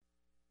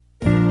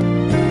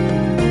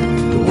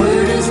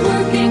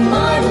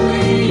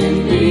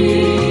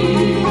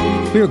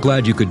We're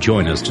glad you could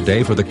join us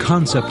today for the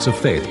Concepts of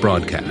Faith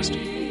broadcast.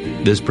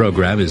 This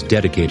program is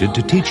dedicated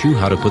to teach you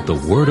how to put the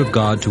Word of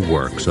God to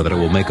work so that it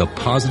will make a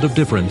positive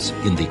difference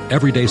in the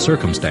everyday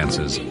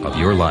circumstances of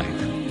your life.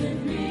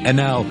 And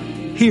now,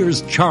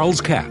 here's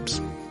Charles Capps.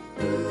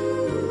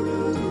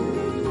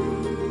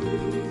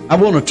 I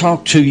want to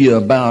talk to you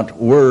about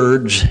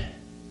words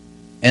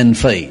and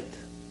faith.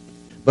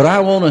 But I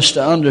want us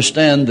to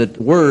understand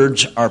that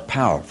words are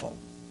powerful.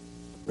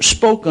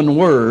 Spoken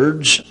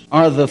words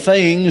are the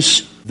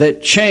things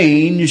that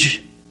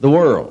change the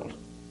world.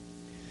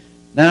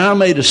 Now, I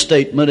made a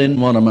statement in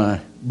one of my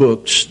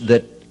books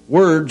that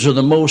words are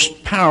the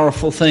most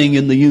powerful thing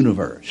in the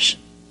universe.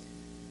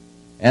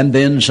 And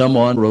then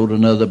someone wrote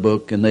another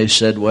book and they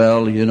said,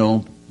 well, you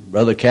know,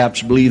 Brother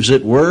Capps believes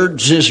that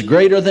words is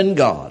greater than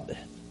God.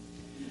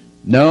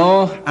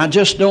 No, I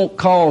just don't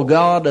call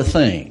God a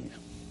thing.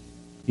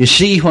 You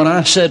see, when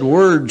I said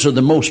words are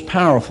the most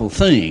powerful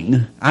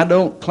thing, I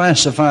don't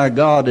classify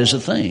God as a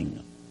thing.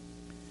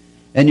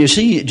 And you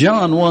see,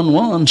 John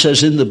 1:1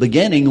 says, in the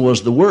beginning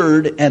was the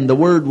Word, and the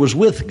Word was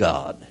with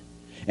God,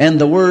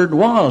 and the Word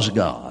was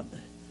God.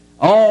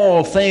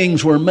 All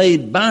things were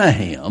made by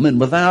Him, and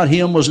without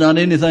Him was not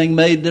anything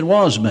made that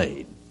was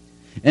made.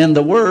 And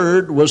the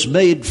Word was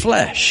made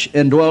flesh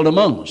and dwelt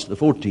among us, the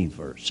 14th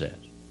verse says.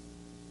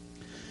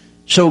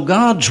 So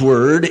God's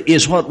Word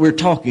is what we're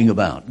talking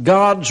about.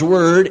 God's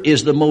Word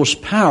is the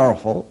most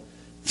powerful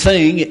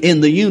thing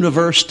in the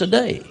universe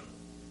today.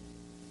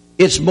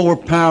 It's more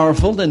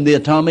powerful than the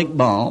atomic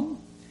bomb.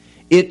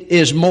 It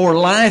is more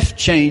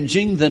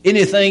life-changing than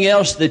anything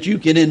else that you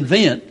can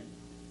invent.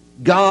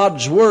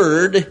 God's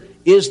Word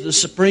is the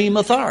supreme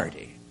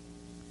authority.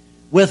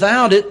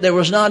 Without it, there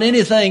was not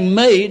anything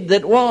made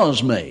that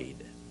was made.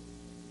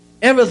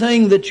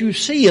 Everything that you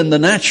see in the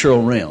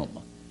natural realm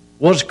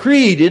was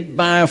created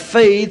by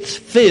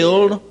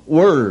faith-filled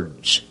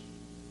words.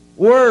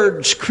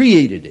 Words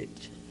created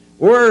it.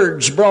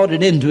 Words brought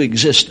it into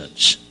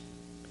existence.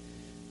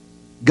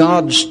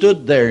 God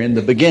stood there in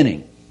the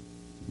beginning.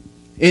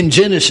 In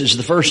Genesis,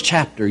 the first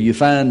chapter, you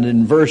find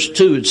in verse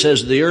 2, it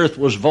says, the earth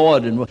was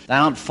void and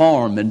without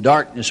form, and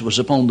darkness was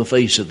upon the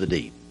face of the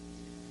deep.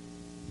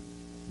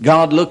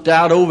 God looked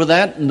out over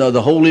that, and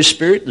the Holy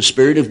Spirit, the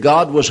Spirit of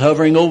God, was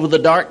hovering over the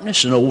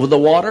darkness and over the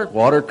water.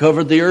 Water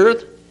covered the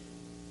earth.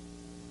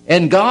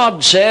 And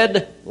God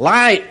said,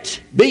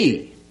 light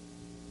be.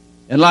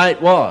 And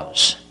light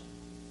was.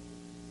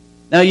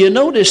 Now you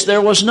notice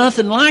there was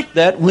nothing like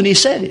that when He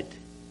said it.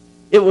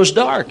 It was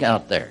dark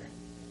out there.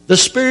 The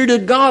Spirit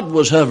of God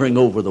was hovering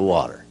over the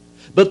water.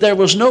 But there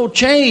was no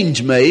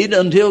change made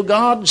until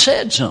God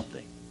said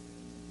something.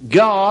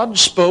 God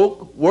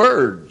spoke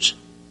words.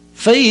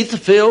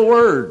 Faith-filled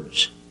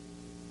words.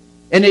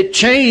 And it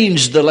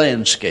changed the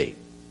landscape.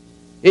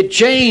 It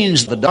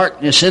changed the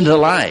darkness into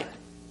light.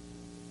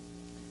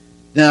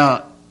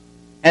 Now,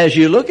 as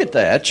you look at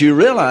that, you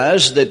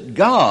realize that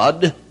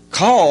God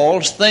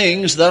calls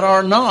things that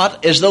are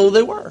not as though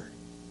they were.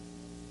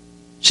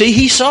 See,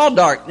 He saw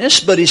darkness,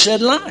 but He said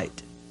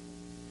light.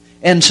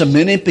 And so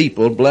many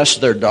people, bless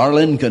their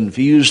darling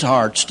confused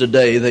hearts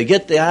today, they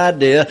get the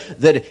idea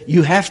that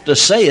you have to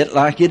say it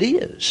like it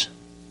is.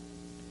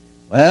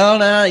 Well,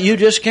 now, you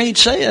just can't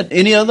say it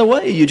any other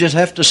way. You just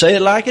have to say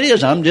it like it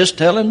is. I'm just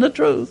telling the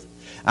truth.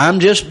 I'm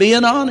just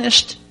being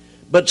honest.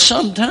 But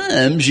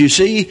sometimes, you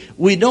see,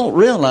 we don't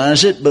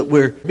realize it, but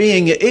we're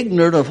being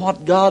ignorant of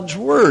what God's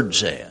Word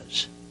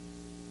says.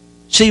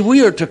 See,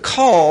 we are to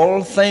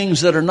call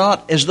things that are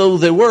not as though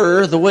they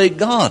were the way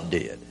God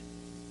did.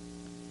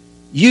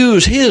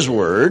 Use His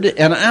Word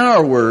and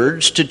our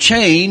words to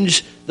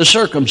change the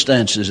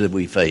circumstances that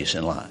we face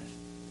in life.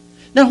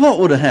 Now, what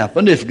would have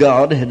happened if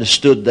God had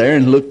stood there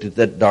and looked at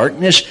that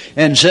darkness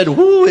and said,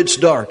 whoo, it's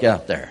dark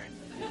out there.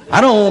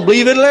 I don't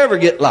believe it'll ever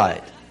get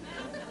light.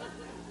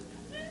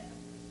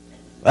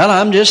 Well,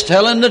 I'm just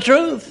telling the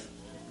truth.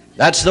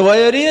 That's the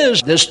way it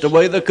is. That's the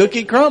way the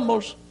cookie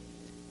crumbles.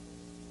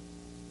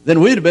 Then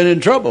we'd have been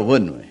in trouble,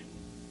 wouldn't we?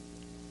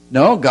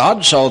 No,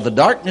 God saw the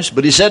darkness,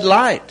 but He said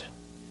light.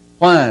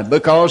 Why?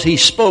 Because He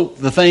spoke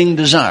the thing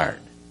desired.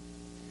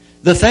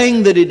 The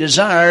thing that He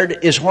desired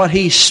is what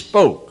He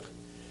spoke.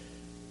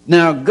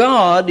 Now,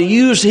 God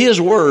used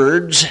His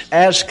words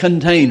as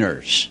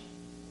containers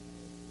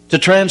to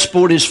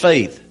transport His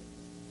faith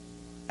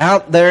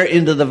out there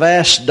into the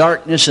vast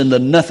darkness and the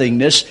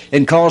nothingness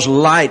and cause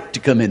light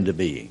to come into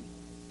being.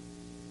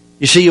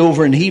 You see,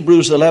 over in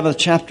Hebrews, the 11th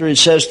chapter, it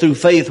says, through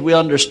faith we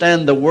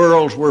understand the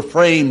worlds were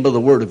framed by the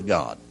Word of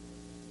God.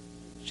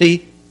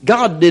 See,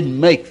 God didn't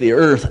make the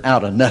earth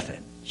out of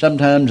nothing.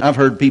 Sometimes I've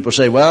heard people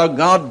say, well,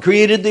 God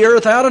created the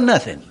earth out of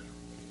nothing.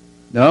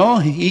 No,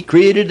 He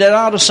created it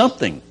out of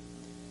something.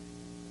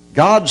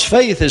 God's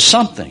faith is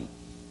something.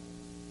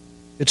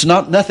 It's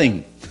not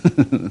nothing.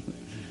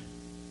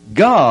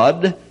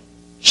 God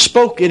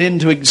spoke it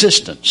into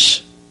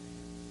existence.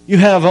 You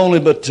have only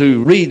but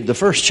to read the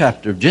first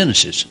chapter of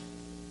Genesis,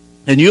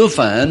 and you'll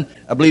find,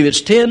 I believe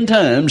it's 10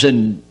 times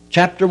in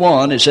chapter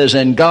 1, it says,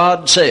 and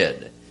God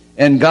said,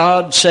 and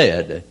God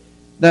said.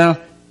 Now,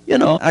 You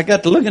know, I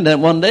got to looking at that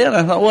one day and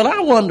I thought, well, I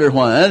wonder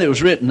why it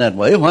was written that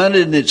way. Why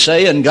didn't it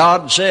say, and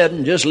God said,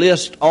 and just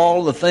list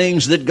all the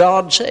things that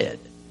God said?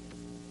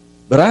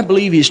 But I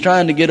believe He's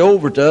trying to get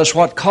over to us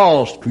what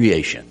caused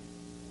creation.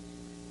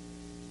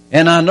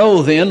 And I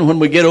know then when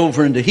we get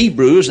over into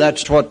Hebrews,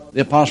 that's what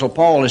the Apostle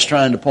Paul is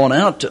trying to point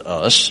out to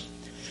us,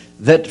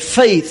 that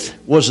faith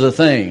was the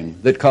thing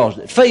that caused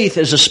it. Faith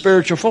is a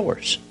spiritual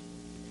force.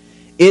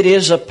 It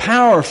is a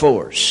power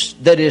force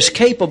that is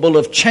capable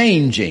of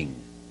changing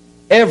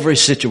every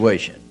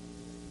situation.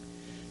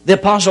 The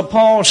Apostle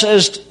Paul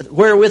says,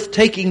 wherewith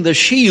taking the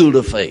shield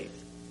of faith,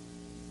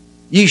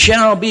 ye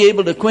shall be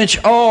able to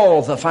quench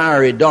all the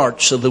fiery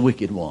darts of the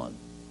wicked one.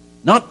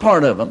 Not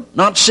part of them,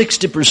 not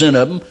 60%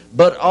 of them,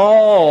 but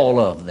all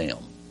of them.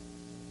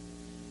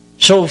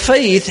 So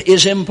faith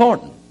is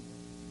important.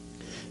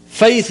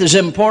 Faith is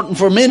important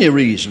for many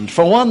reasons.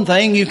 For one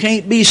thing, you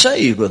can't be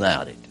saved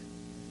without it.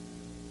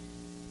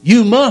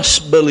 You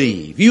must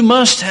believe. You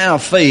must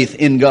have faith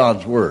in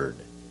God's Word.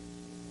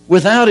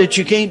 Without it,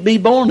 you can't be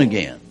born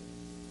again.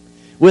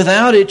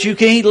 Without it, you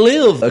can't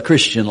live a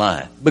Christian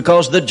life,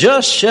 because the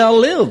just shall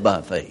live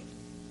by faith.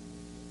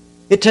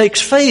 It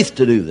takes faith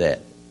to do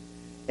that.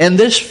 And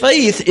this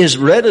faith is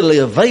readily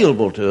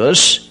available to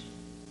us,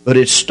 but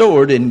it's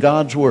stored in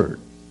God's Word.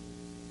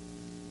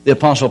 The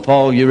Apostle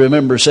Paul, you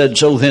remember, said,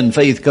 so then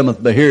faith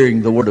cometh by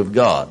hearing the Word of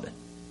God.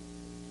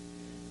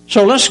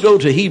 So let's go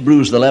to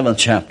Hebrews, the 11th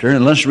chapter,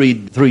 and let's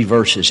read 3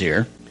 verses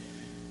here,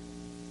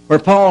 where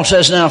Paul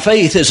says, now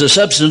faith is the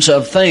substance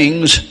of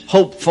things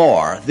hoped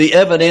for, the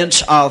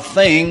evidence of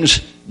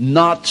things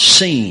not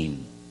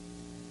seen.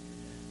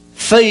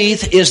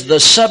 Faith is the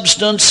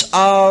substance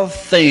of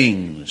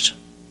things.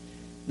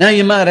 Now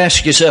you might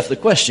ask yourself the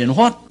question,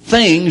 what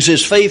things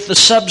is faith the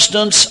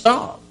substance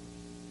of?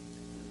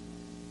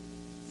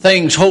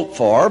 Things hoped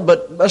for,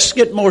 but let's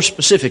get more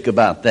specific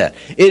about that.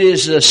 It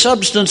is the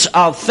substance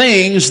of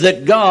things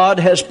that God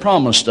has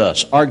promised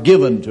us, are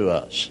given to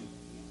us.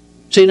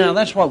 See, now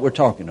that's what we're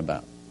talking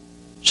about.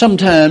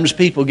 Sometimes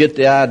people get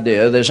the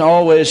idea there's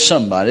always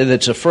somebody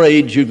that's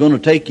afraid you're going to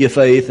take your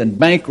faith and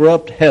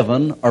bankrupt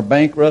heaven or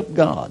bankrupt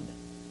God.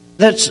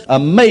 That's a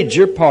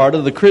major part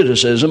of the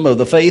criticism of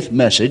the faith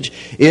message,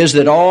 is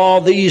that all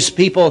these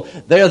people,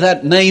 they're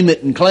that name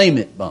it and claim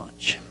it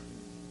bunch.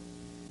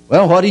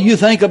 Well, what do you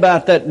think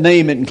about that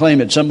name it and claim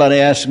it? Somebody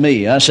asked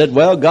me. I said,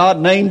 well, God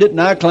named it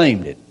and I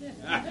claimed it.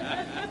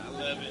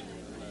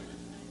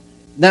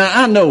 Now,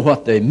 I know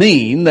what they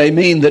mean. They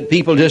mean that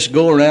people just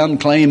go around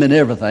claiming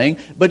everything.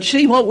 But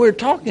see, what we're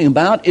talking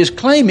about is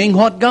claiming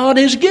what God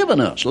has given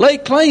us. Lay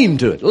claim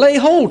to it. Lay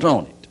hold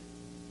on it.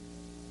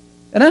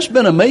 And that's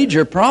been a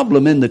major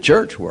problem in the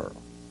church world,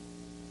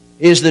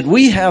 is that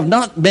we have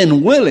not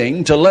been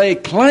willing to lay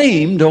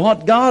claim to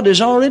what God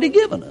has already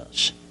given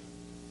us.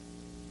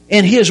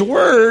 And His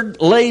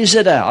Word lays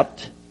it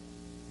out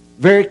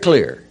very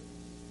clear.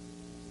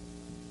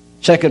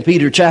 2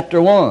 Peter chapter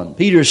 1,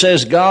 Peter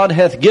says, God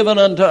hath given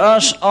unto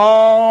us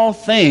all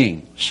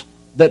things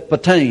that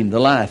pertain to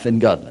life and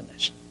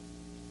godliness,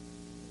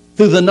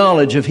 through the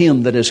knowledge of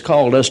Him that has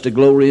called us to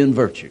glory and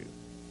virtue.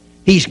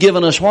 He's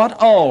given us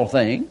what? All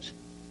things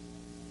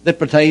that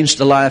pertains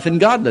to life and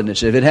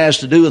godliness. If it has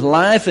to do with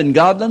life and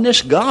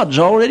godliness, God's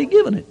already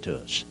given it to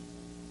us.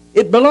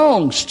 It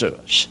belongs to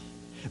us.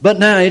 But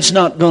now it's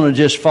not going to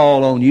just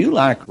fall on you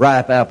like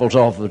ripe apples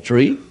off of a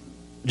tree,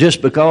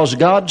 just because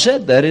God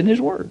said that in His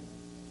Word.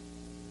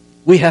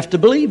 We have to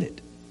believe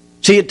it.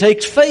 See, it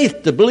takes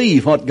faith to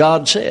believe what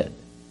God said.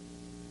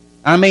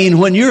 I mean,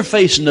 when you're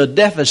facing a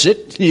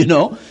deficit,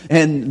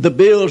 and the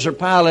bills are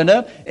piling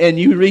up, and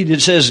you read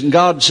it says, and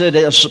God said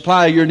He'll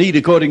supply your need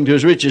according to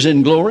His riches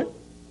in glory,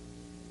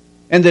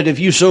 and that if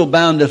you sow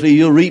bountifully,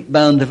 you'll reap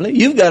bountifully.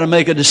 You've got to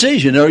make a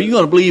decision. Are you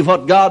going to believe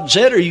what God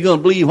said, or are you going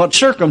to believe what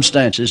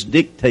circumstances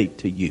dictate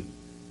to you?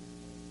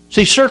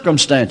 See,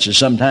 circumstances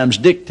sometimes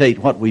dictate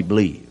what we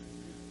believe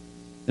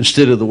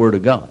instead of the Word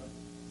of God.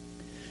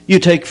 You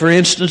take, for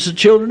instance, the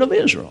children of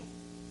Israel.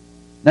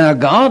 Now,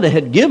 God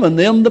had given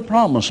them the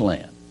promised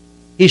land.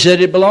 He said,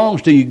 it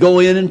belongs to you. Go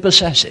in and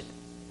possess it.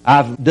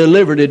 I've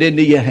delivered it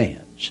into your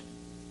hands.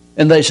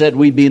 And they said,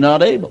 we be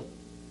not able.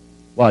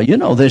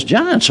 Well, there's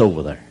giants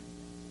over there.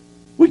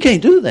 We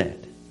can't do that.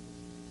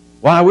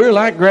 Why, we're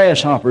like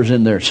grasshoppers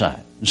in their sight.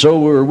 And so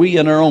were we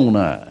in our own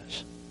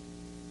eyes.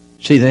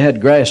 See, they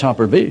had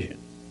grasshopper vision.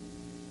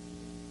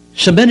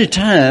 So many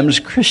times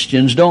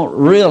Christians don't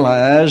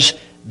realize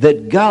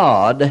that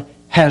God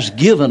has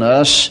given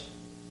us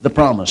the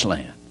promised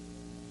land.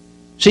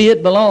 See,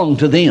 it belonged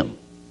to them.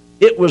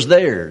 It was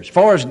theirs. As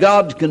far as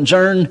God's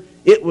concerned,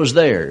 it was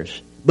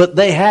theirs. But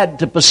they had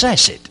to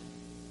possess it.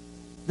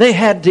 They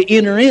had to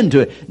enter into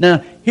it.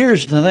 Now,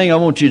 here's the thing I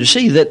want you to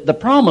see, that the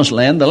promised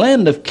land, the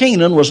land of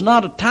Canaan, was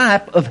not a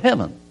type of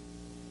heaven.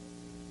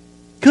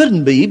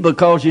 Couldn't be,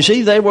 because, you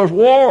see, there were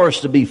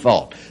wars to be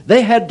fought.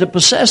 They had to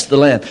possess the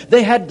land.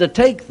 They had to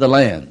take the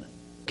land.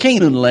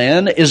 Canaan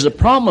land is the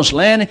promised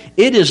land.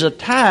 It is a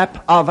type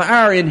of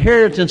our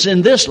inheritance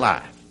in this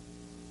life.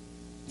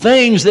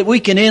 Things that we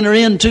can enter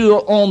into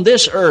on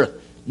this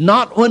earth,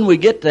 Not when we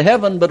get to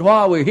heaven, but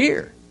while we're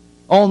here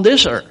on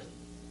this earth.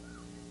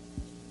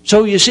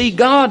 So you see,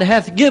 God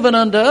hath given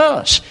unto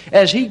us,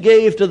 as He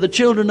gave to the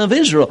children of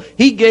Israel.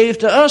 He gave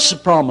to us the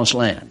promised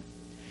land.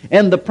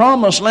 And the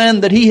promised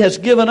land that He has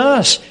given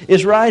us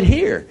is right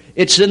here.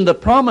 It's in the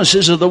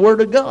promises of the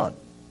Word of God.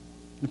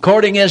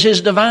 According as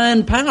His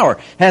divine power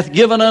hath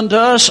given unto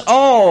us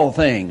all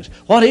things.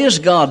 What is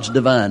God's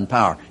divine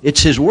power?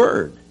 It's His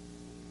Word.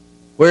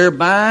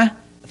 Whereby,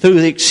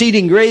 through the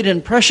exceeding great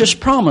and precious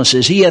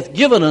promises, He hath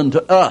given unto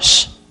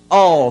us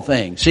all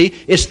things. See,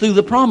 it's through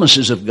the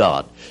promises of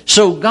God.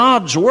 So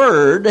God's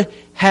Word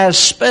has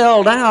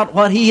spelled out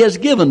what He has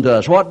given to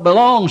us, what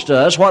belongs to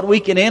us, what we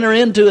can enter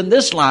into in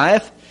this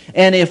life.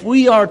 And if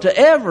we are to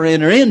ever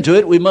enter into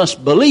it, we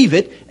must believe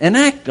it and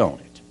act on it.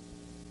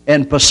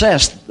 And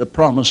possess the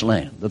promised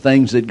land, the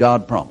things that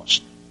God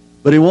promised.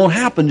 But it won't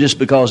happen just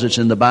because it's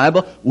in the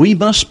Bible. We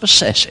must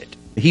possess it.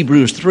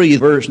 Hebrews 3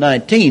 verse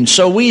 19.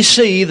 So we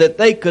see that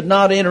they could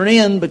not enter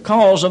in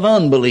because of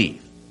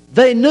unbelief.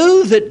 They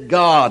knew that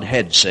God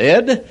had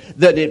said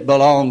that it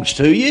belongs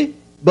to you,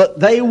 but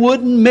they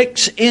wouldn't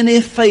mix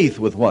any faith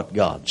with what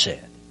God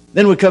said.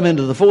 Then we come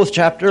into the 4th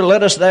chapter.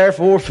 Let us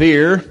therefore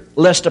fear,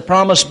 lest a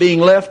promise being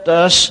left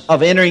us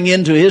of entering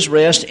into His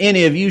rest,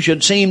 any of you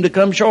should seem to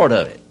come short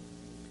of it.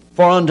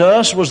 For unto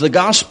us was the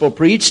gospel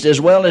preached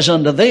as well as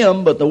unto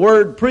them, but the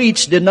word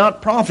preached did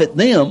not profit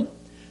them,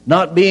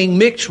 not being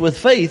mixed with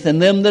faith in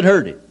them that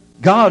heard it.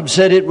 God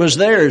said it was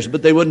theirs,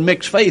 but they wouldn't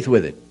mix faith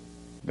with it.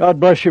 God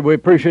bless you. We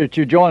appreciate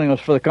you joining us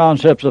for the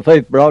Concepts of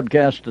Faith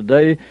broadcast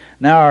today.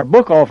 Now, our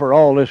book offer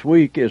all this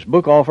week is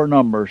book offer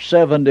number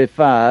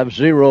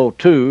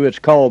 7502. It's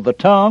called The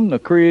Tongue, the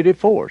Creative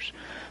Force.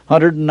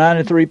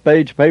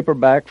 193-page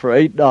paperback for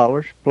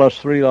 $8, plus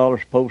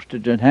 $3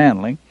 postage and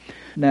handling.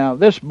 Now,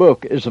 this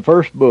book is the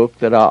first book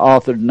that I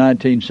authored in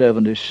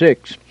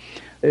 1976.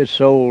 It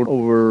sold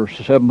over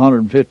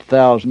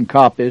 750,000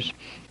 copies.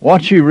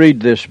 Once you read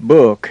this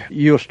book,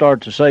 you'll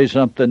start to say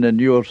something and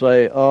you'll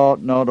say, oh,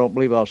 no, don't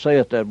believe I'll say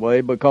it that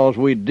way, because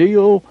we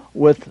deal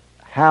with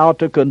how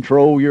to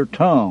control your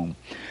tongue.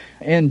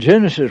 In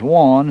Genesis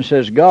 1, it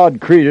says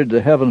God created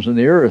the heavens and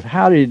the earth.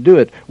 How did He do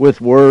it? With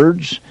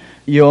words.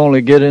 You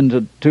only get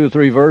into 2 or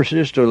 3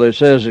 verses till it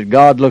says that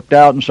God looked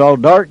out and saw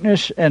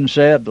darkness and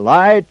said,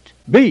 light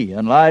be,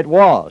 and light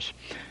was.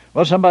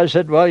 Well, somebody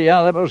said, well,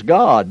 yeah, that was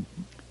God.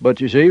 But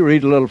you see,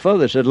 read a little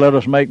further. It said, let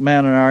us make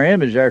man in our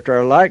image, after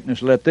our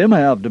likeness. Let them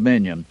have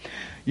dominion.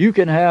 You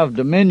can have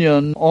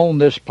dominion on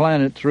this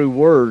planet through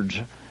words.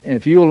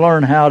 If you'll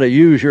learn how to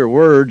use your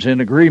words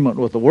in agreement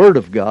with the Word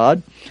of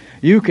God,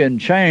 you can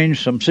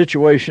change some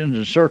situations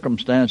and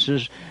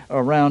circumstances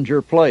around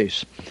your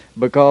place.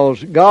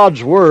 Because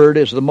God's Word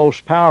is the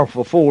most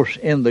powerful force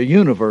in the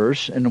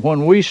universe. And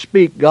when we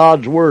speak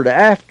God's Word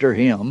after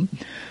Him,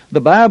 the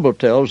Bible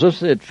tells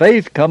us that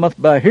faith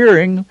cometh by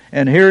hearing,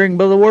 and hearing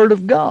by the Word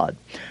of God.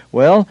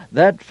 Well,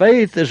 that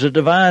faith is a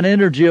divine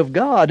energy of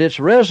God. It's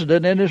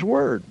resident in His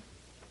Word.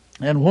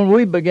 And when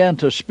we begin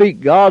to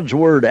speak God's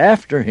Word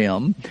after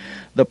Him,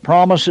 the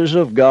promises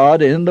of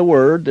God in the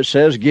Word that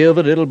says, give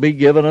it, it'll be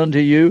given unto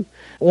you.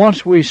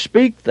 Once we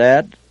speak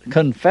that,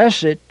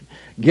 confess it,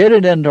 get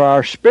it into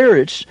our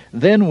spirits,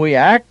 then we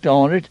act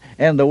on it,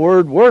 and the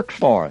Word works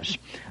for us.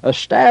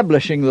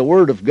 Establishing the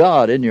Word of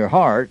God in your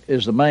heart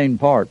is the main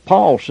part.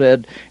 Paul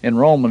said in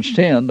Romans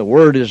 10, the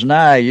Word is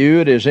nigh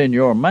you, it is in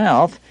your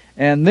mouth,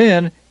 and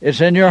then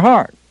it's in your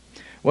heart.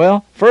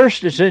 Well,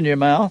 first it's in your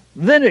mouth,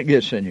 then it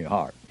gets in your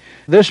heart.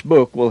 This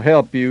book will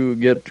help you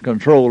get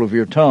control of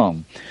your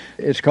tongue.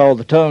 It's called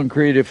The Tongue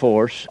Creative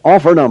Force.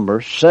 Offer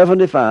number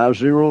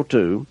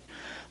 7502.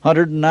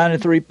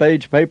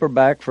 193-page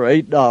paperback for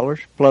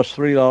 $8, plus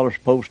 $3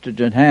 postage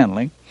and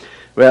handling.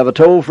 We have a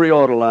toll-free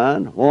order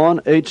line,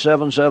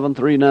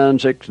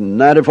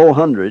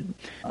 1-877-396-9400.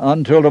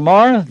 Until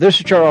tomorrow, this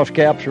is Charles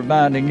Capps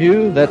reminding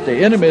you that the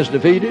enemy is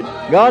defeated,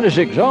 God is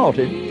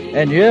exalted,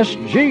 and yes,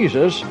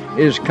 Jesus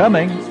is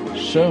coming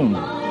soon.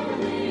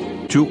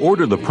 To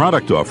order the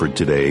product offered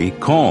today,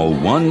 call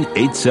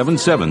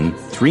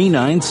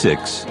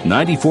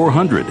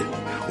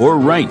 1-877-396-9400 or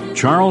write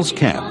Charles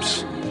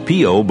Capps,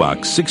 P.O.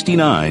 Box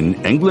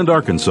 69, England,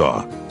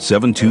 Arkansas,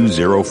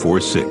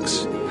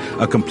 72046.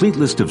 A complete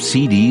list of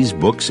CDs,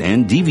 books,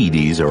 and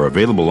DVDs are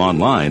available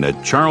online at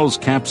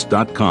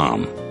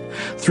charlescapps.com.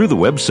 Through the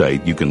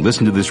website, you can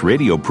listen to this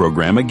radio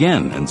program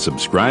again and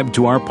subscribe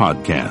to our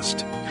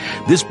podcast.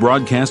 This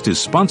broadcast is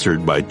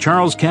sponsored by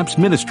Charles Capps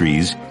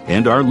Ministries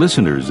and our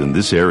listeners in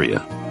this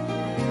area.